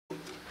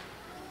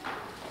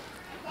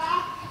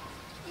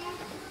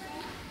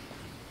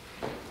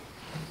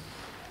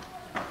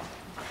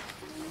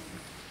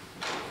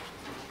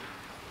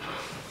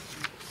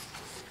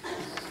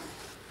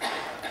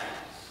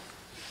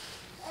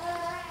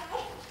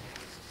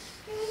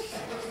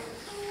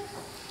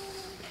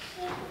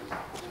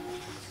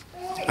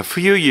A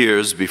few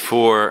years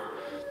before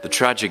the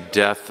tragic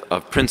death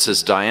of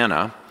Princess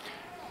Diana,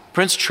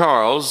 Prince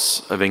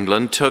Charles of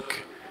England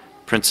took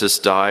Princess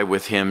Di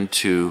with him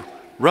to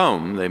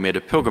Rome. They made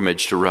a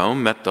pilgrimage to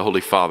Rome, met the Holy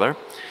Father,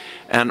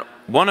 and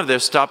one of their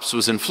stops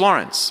was in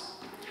Florence,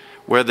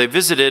 where they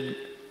visited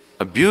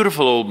a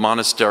beautiful old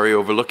monastery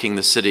overlooking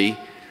the city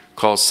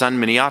called San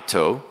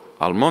Miniato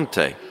al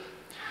Monte.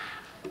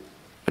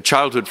 A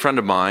childhood friend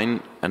of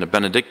mine and a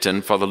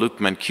Benedictine, Father Luke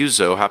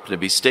Mancuso, happened to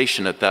be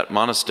stationed at that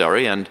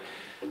monastery, and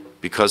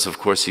because, of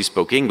course, he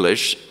spoke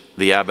English,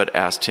 the abbot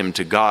asked him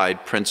to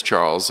guide Prince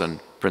Charles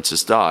and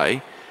Princess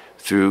Di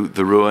through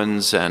the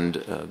ruins and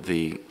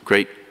the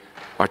great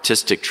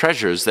artistic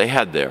treasures they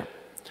had there.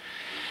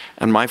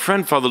 And my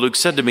friend, Father Luke,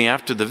 said to me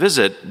after the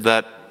visit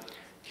that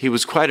he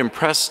was quite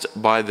impressed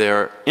by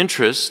their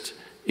interest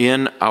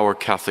in our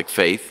Catholic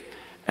faith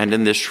and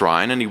in this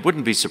shrine, and he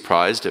wouldn't be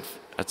surprised if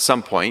at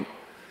some point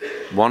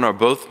one or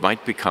both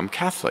might become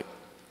Catholic.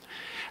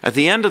 At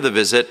the end of the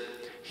visit,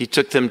 he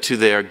took them to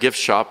their gift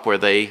shop where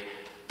the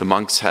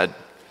monks had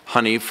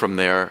honey from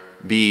their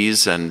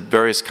bees and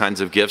various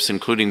kinds of gifts,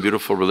 including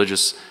beautiful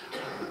religious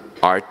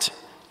art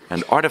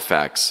and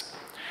artifacts.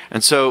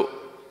 And so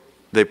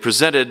they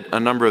presented a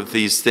number of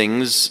these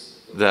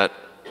things that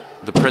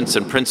the prince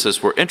and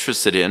princess were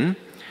interested in,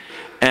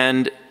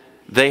 and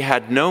they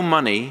had no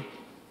money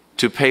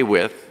to pay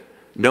with,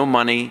 no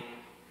money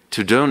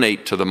to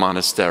donate to the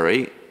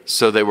monastery,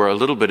 so they were a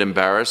little bit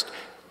embarrassed.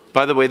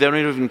 By the way, they don't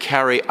even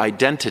carry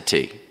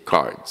identity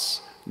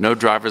cards, no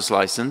driver's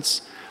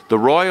license. The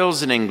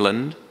royals in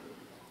England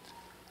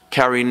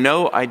carry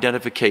no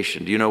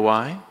identification. Do you know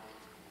why?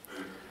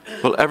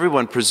 Well,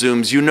 everyone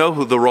presumes you know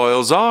who the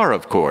royals are,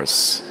 of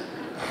course.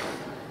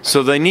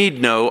 So they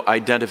need no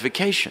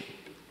identification.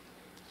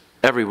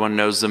 Everyone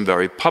knows them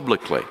very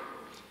publicly.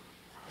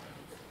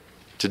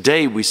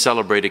 Today we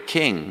celebrate a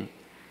king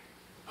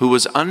who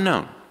was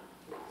unknown,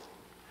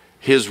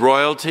 his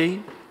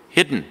royalty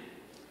hidden.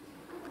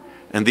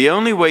 And the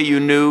only way you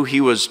knew he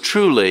was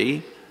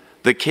truly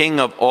the King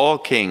of all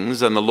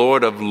kings and the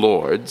Lord of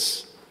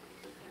lords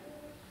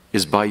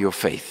is by your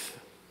faith.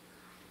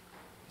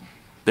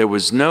 There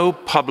was no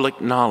public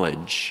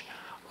knowledge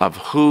of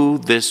who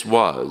this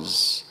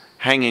was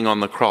hanging on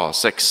the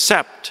cross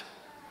except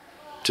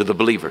to the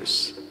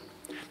believers.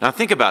 Now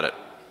think about it.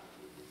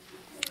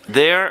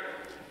 There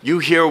you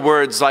hear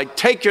words like,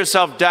 "Take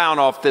yourself down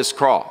off this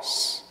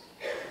cross."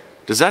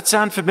 Does that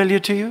sound familiar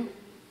to you?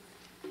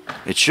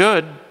 It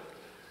should,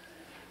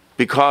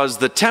 because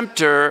the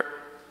tempter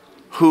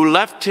who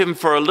left him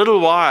for a little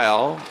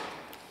while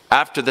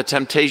after the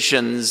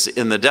temptations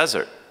in the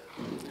desert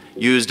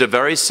used a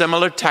very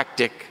similar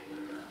tactic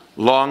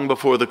long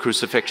before the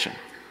crucifixion.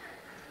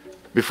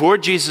 Before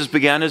Jesus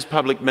began his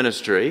public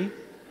ministry,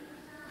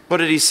 what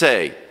did he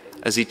say?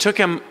 As he took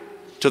him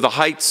to the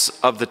heights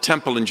of the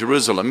temple in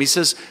Jerusalem, he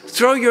says,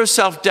 "Throw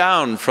yourself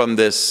down from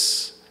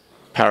this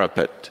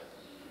parapet.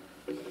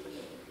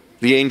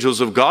 The angels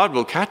of God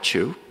will catch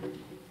you."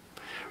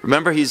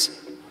 Remember,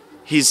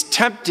 he's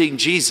tempting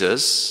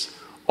Jesus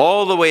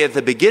all the way at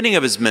the beginning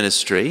of his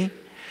ministry,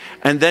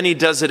 and then he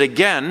does it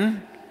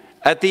again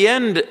at the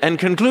end and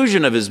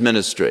conclusion of his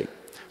ministry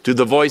to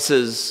the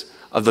voices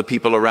of the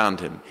people around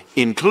him,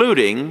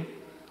 including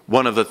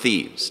one of the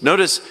thieves.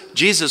 Notice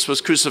Jesus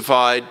was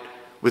crucified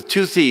with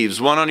two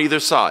thieves, one on either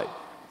side.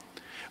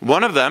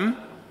 One of them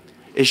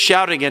is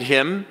shouting at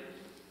him,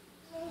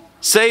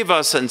 "Save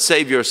us and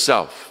save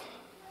yourself."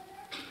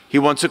 He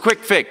wants a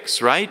quick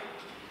fix, right?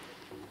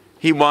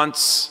 He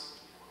wants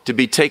to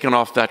be taken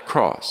off that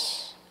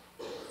cross.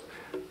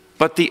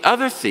 But the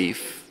other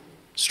thief,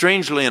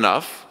 strangely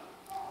enough,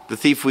 the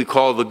thief we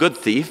call the good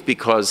thief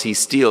because he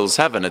steals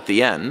heaven at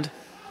the end,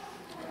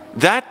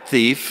 that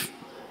thief,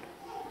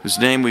 whose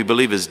name we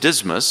believe is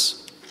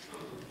Dismas,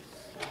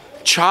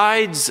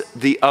 chides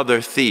the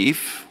other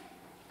thief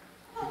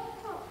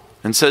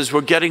and says,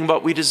 "We're getting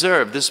what we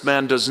deserve." This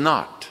man does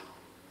not.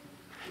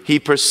 He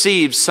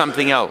perceives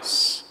something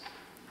else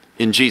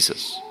in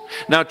Jesus.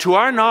 Now, to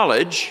our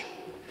knowledge,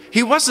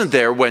 he wasn't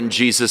there when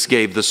Jesus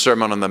gave the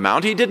Sermon on the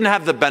Mount. He didn't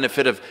have the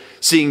benefit of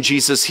seeing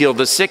Jesus heal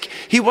the sick.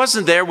 He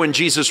wasn't there when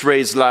Jesus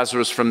raised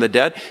Lazarus from the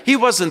dead. He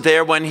wasn't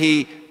there when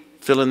he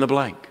fill in the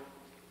blank.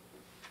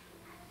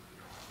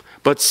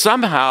 But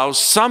somehow,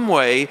 some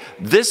way,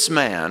 this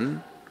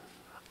man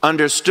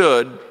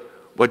understood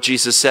what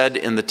Jesus said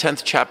in the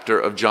 10th chapter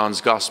of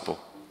John's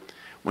Gospel.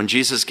 When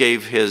Jesus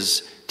gave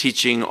his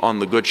teaching on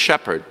the Good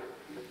Shepherd,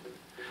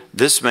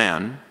 this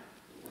man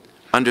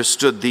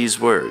understood these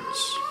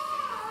words.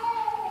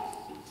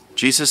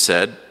 Jesus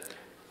said,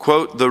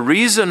 quote, "The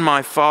reason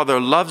my Father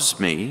loves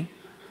me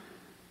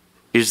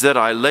is that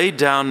I lay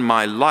down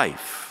my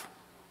life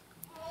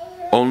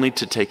only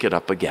to take it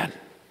up again."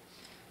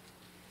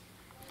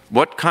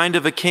 What kind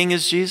of a king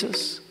is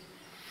Jesus?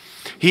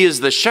 He is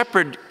the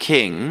shepherd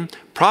king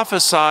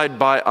prophesied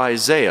by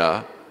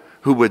Isaiah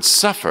who would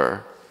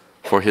suffer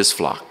for his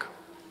flock.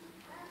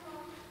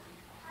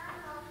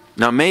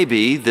 Now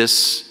maybe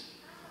this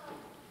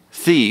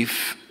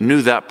thief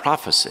knew that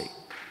prophecy.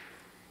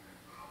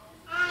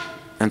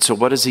 And so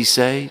what does he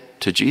say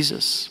to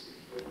Jesus?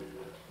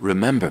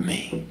 Remember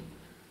me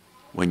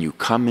when you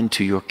come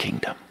into your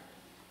kingdom.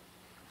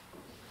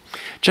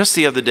 Just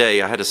the other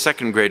day, I had a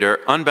second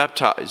grader,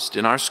 unbaptized,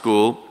 in our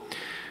school.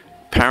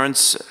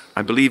 Parents,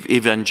 I believe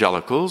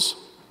evangelicals,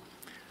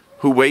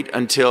 who wait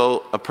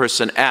until a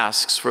person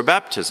asks for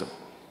baptism.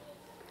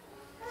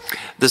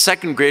 The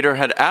second grader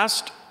had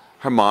asked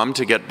her mom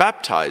to get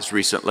baptized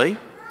recently,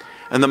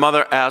 and the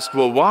mother asked,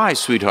 well, why,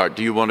 sweetheart,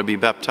 do you want to be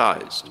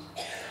baptized?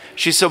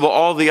 She said, well,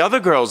 all the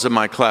other girls in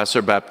my class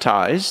are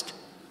baptized.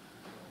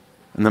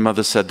 And the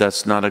mother said,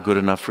 that's not a good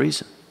enough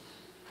reason.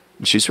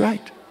 And she's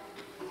right.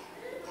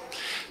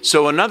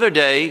 So another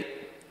day,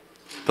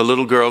 the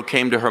little girl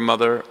came to her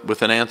mother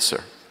with an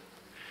answer.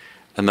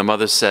 And the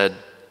mother said,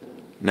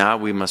 now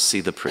we must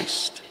see the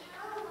priest.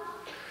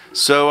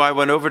 So I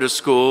went over to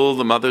school,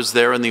 the mother's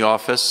there in the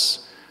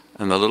office,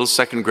 and the little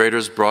second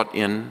grader's brought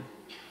in.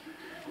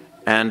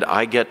 And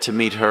I get to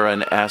meet her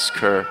and ask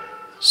her,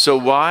 so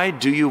why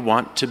do you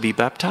want to be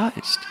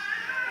baptized?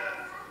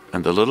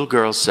 And the little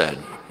girl said,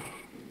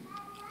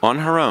 on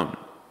her own,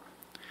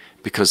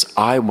 because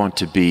I want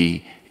to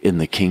be in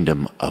the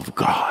kingdom of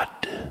God.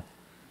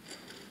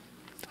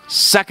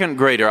 Second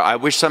grader, I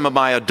wish some of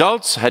my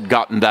adults had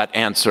gotten that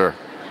answer.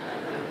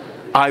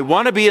 I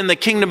want to be in the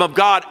kingdom of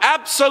God.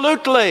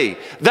 Absolutely.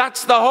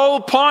 That's the whole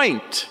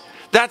point.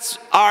 That's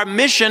our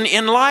mission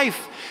in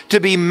life, to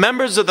be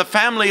members of the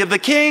family of the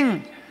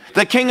King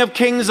of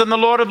Kings and the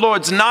Lord of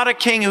Lords. Not a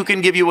king who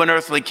can give you an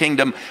earthly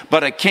kingdom,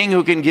 but a king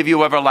who can give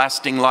you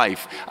everlasting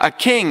life. A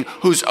king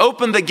who's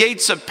opened the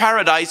gates of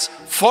paradise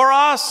for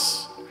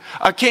us.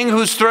 A king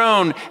whose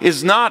throne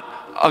is not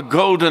a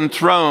golden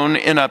throne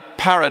in a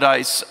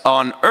paradise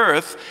on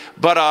earth,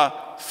 but a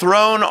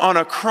throne on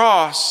a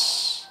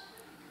cross,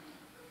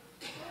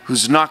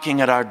 who's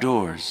knocking at our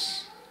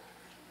doors.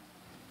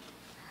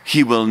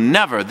 He will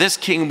never, this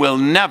king will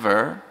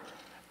never,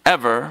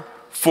 ever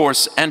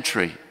force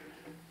entry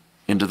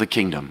into the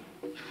kingdom.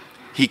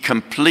 He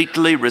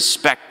completely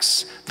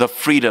respects the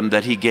freedom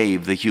that he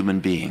gave the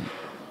human being.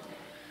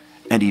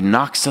 And he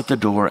knocks at the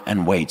door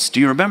and waits. Do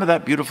you remember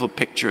that beautiful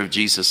picture of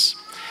Jesus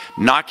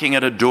knocking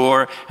at a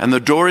door, and the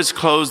door is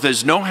closed?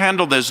 There's no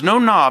handle, there's no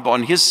knob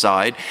on his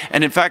side,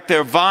 and in fact there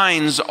are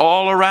vines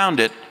all around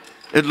it.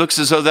 It looks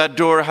as though that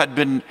door had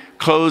been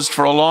closed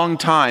for a long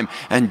time,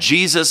 and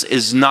Jesus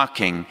is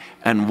knocking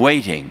and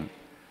waiting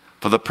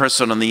for the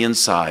person on the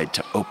inside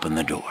to open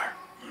the door,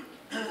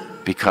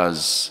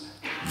 because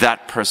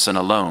that person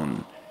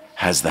alone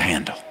has the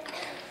handle.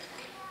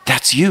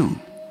 That's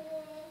you.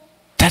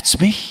 That's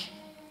me.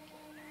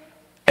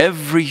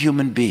 Every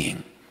human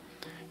being.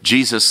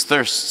 Jesus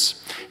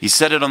thirsts. He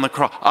said it on the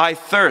cross. I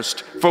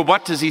thirst. For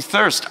what does he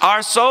thirst?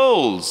 Our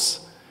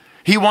souls.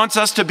 He wants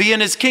us to be in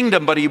his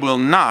kingdom, but he will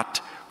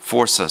not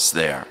force us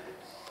there.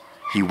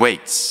 He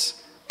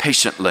waits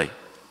patiently.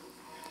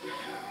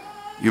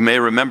 You may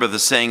remember the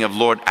saying of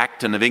Lord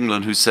Acton of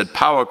England, who said,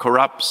 power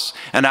corrupts,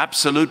 and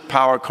absolute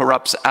power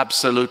corrupts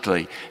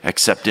absolutely,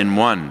 except in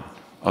one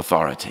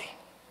authority.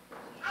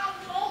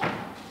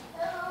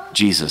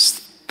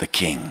 Jesus, the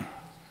King.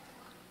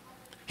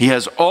 He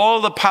has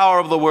all the power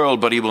of the world,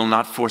 but he will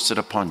not force it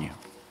upon you.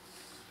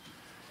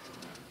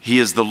 He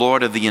is the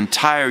Lord of the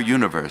entire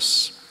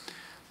universe,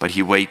 but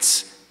he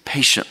waits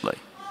patiently.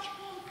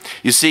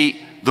 You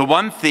see, the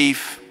one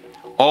thief,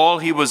 all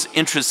he was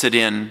interested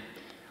in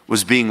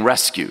was being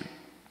rescued,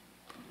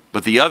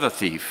 but the other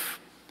thief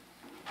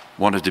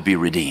wanted to be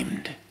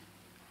redeemed.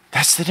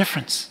 That's the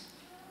difference.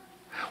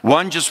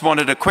 One just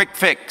wanted a quick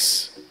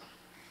fix,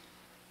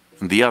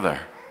 and the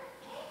other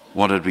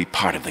wanted to be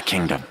part of the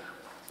kingdom,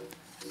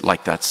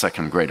 like that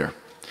second grader.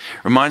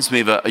 Reminds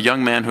me of a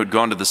young man who had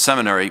gone to the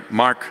seminary.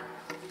 Mark,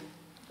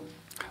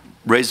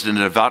 raised in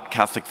a devout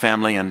Catholic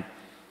family, and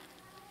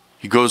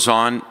he goes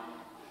on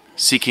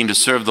seeking to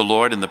serve the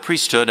Lord in the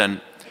priesthood,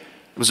 and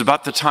it was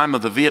about the time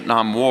of the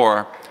Vietnam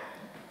War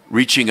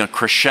reaching a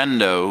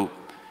crescendo.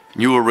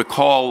 You will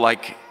recall,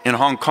 like in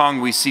Hong Kong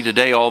we see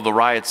today all the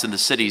riots in the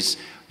cities.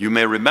 You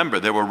may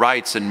remember there were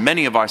riots in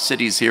many of our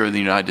cities here in the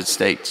United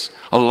States.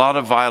 A lot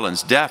of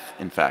violence, death,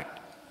 in fact.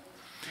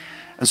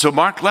 And so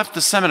Mark left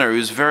the seminary. He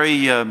was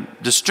very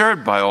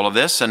disturbed by all of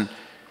this, and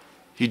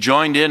he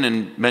joined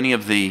in many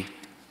of the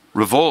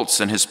revolts,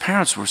 and his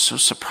parents were so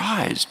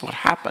surprised what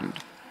happened.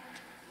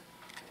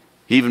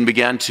 He even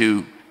began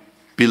to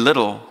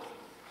belittle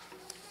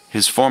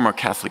his former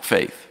Catholic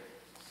faith.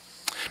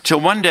 Till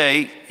one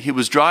day he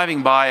was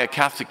driving by a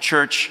Catholic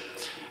church,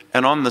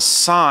 and on the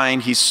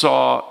sign he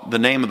saw the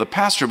name of the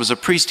pastor. It was a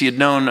priest he had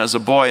known as a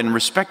boy and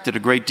respected a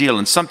great deal,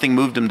 and something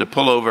moved him to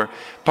pull over,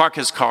 park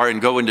his car,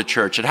 and go into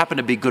church. It happened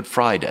to be Good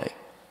Friday.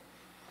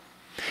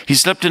 He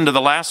slipped into the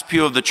last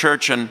pew of the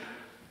church, and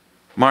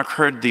Mark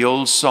heard the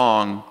old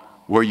song,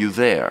 "Were You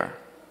There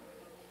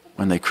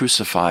When They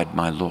Crucified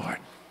My Lord?"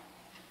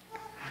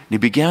 And he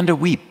began to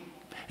weep.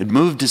 It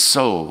moved his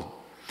soul.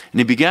 And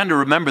he began to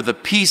remember the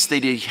peace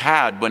that he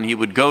had when he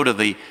would go to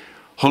the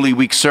Holy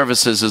Week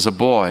services as a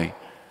boy.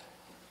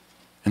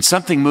 And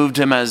something moved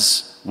him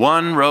as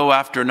one row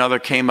after another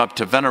came up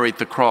to venerate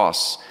the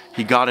cross.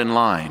 He got in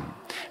line.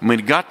 And when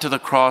he got to the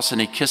cross and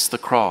he kissed the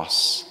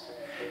cross,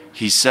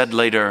 he said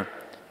later,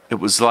 it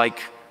was like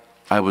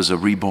I was a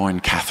reborn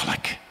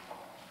Catholic.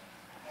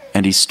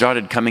 And he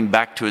started coming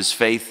back to his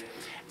faith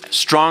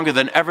stronger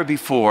than ever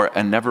before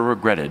and never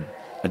regretted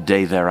a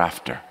day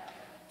thereafter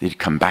that he'd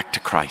come back to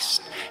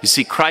Christ. You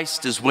see,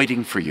 Christ is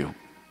waiting for you.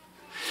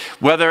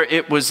 Whether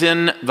it was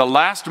in the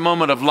last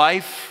moment of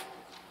life,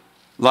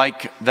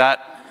 like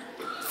that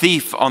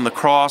thief on the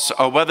cross,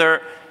 or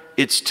whether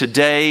it's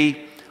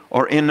today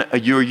or in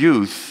your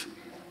youth,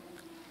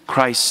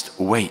 Christ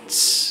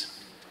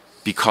waits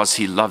because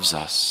he loves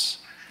us.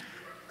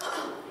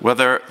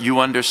 Whether you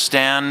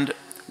understand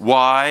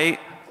why,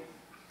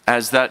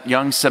 as that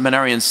young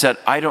seminarian said,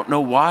 I don't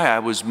know why I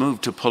was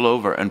moved to pull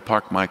over and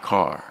park my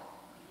car.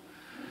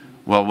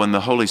 Well, when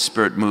the Holy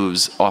Spirit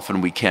moves,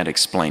 often we can't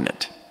explain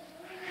it.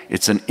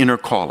 It's an inner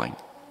calling.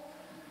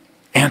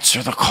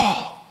 Answer the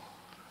call.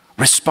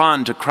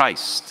 Respond to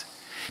Christ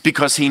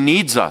because he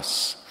needs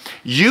us.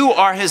 You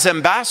are his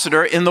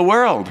ambassador in the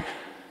world.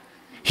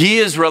 He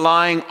is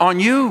relying on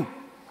you.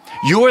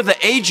 You are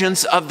the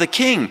agents of the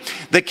King.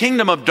 The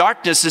kingdom of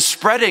darkness is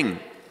spreading,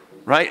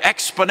 right,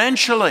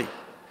 exponentially.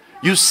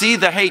 You see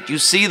the hate, you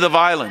see the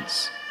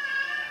violence.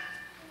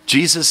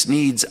 Jesus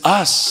needs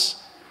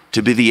us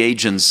to be the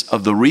agents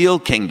of the real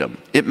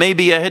kingdom. It may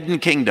be a hidden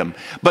kingdom,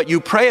 but you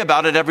pray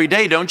about it every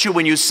day, don't you?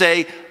 When you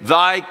say,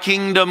 thy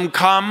kingdom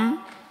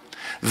come,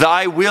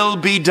 thy will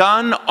be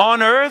done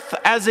on earth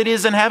as it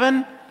is in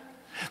heaven.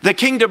 The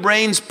kingdom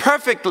reigns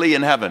perfectly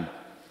in heaven,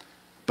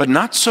 but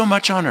not so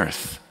much on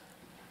earth.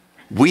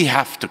 We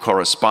have to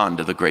correspond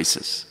to the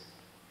graces.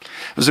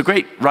 There's a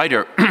great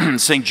writer,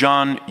 St.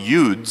 John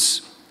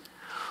Eudes,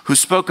 who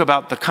spoke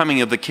about the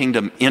coming of the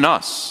kingdom in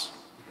us.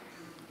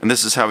 And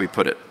this is how he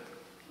put it.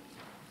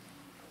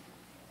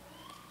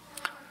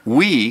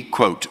 We,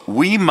 quote,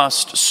 we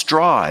must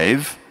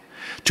strive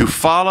to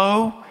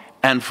follow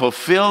and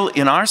fulfill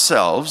in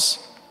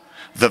ourselves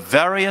the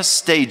various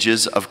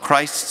stages of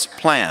Christ's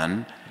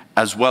plan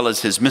as well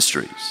as his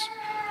mysteries,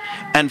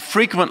 and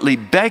frequently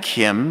beg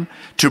him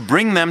to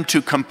bring them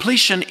to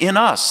completion in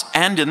us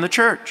and in the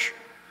church.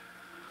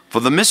 For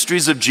the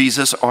mysteries of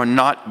Jesus are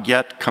not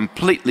yet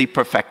completely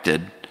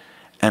perfected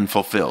and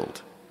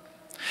fulfilled.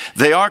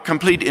 They are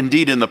complete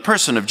indeed in the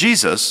person of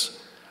Jesus,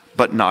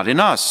 but not in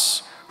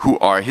us, who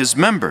are his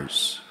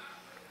members.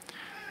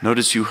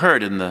 Notice you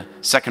heard in the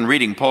second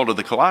reading, Paul to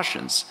the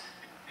Colossians,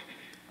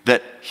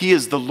 that he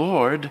is the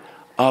Lord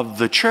of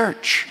the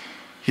church,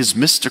 his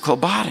mystical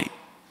body.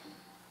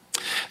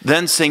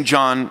 Then St.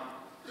 John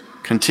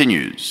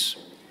continues.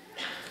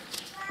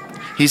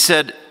 He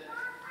said,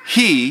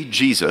 he,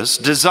 Jesus,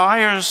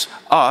 desires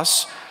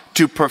us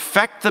to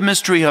perfect the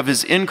mystery of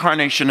his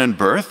incarnation and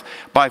birth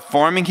by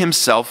forming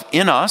himself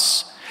in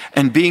us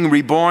and being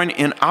reborn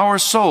in our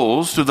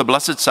souls through the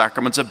blessed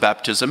sacraments of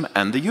baptism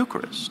and the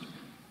Eucharist.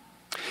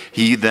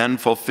 He then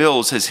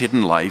fulfills his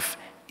hidden life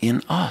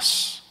in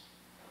us.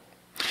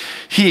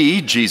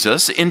 He,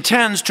 Jesus,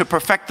 intends to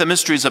perfect the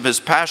mysteries of his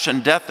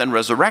passion, death, and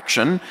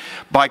resurrection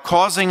by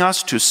causing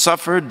us to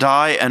suffer,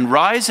 die, and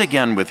rise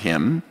again with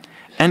him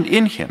and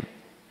in him.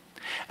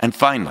 And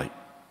finally,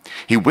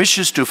 he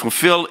wishes to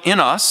fulfill in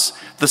us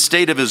the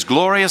state of his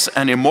glorious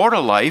and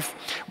immortal life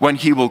when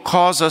he will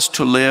cause us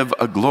to live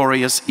a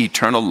glorious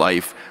eternal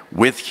life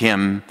with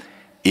him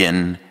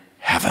in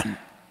heaven.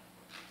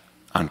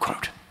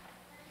 Unquote.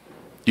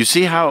 You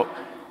see how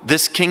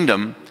this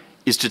kingdom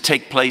is to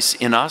take place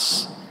in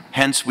us?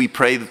 Hence we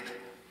pray,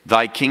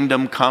 thy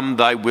kingdom come,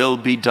 thy will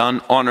be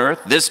done on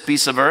earth, this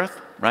piece of earth,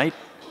 right?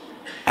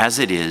 As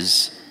it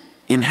is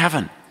in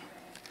heaven.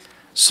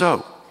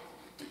 So,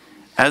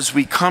 as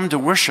we come to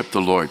worship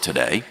the Lord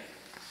today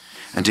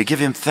and to give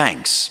him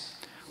thanks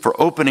for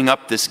opening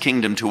up this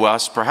kingdom to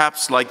us,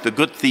 perhaps like the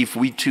good thief,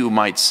 we too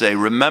might say,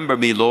 remember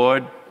me,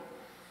 Lord,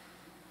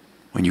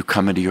 when you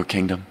come into your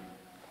kingdom.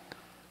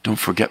 Don't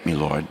forget me,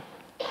 Lord.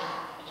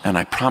 And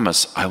I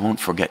promise I won't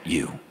forget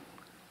you.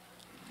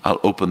 I'll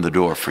open the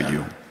door for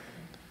you.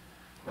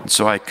 And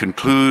so I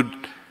conclude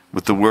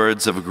with the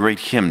words of a great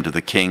hymn to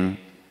the King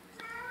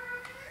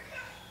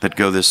that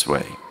go this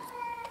way.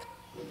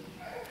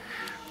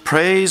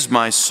 Praise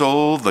my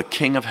soul, the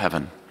King of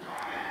heaven.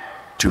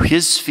 To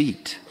his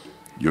feet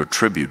your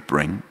tribute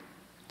bring.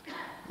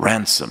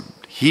 Ransomed,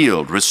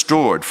 healed,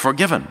 restored,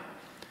 forgiven.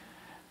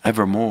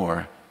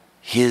 Evermore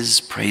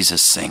his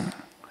praises sing.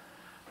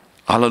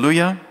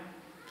 Alleluia,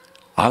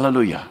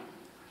 alleluia.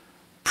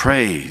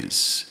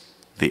 Praise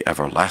the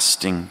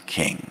everlasting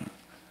King.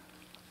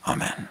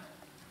 Amen.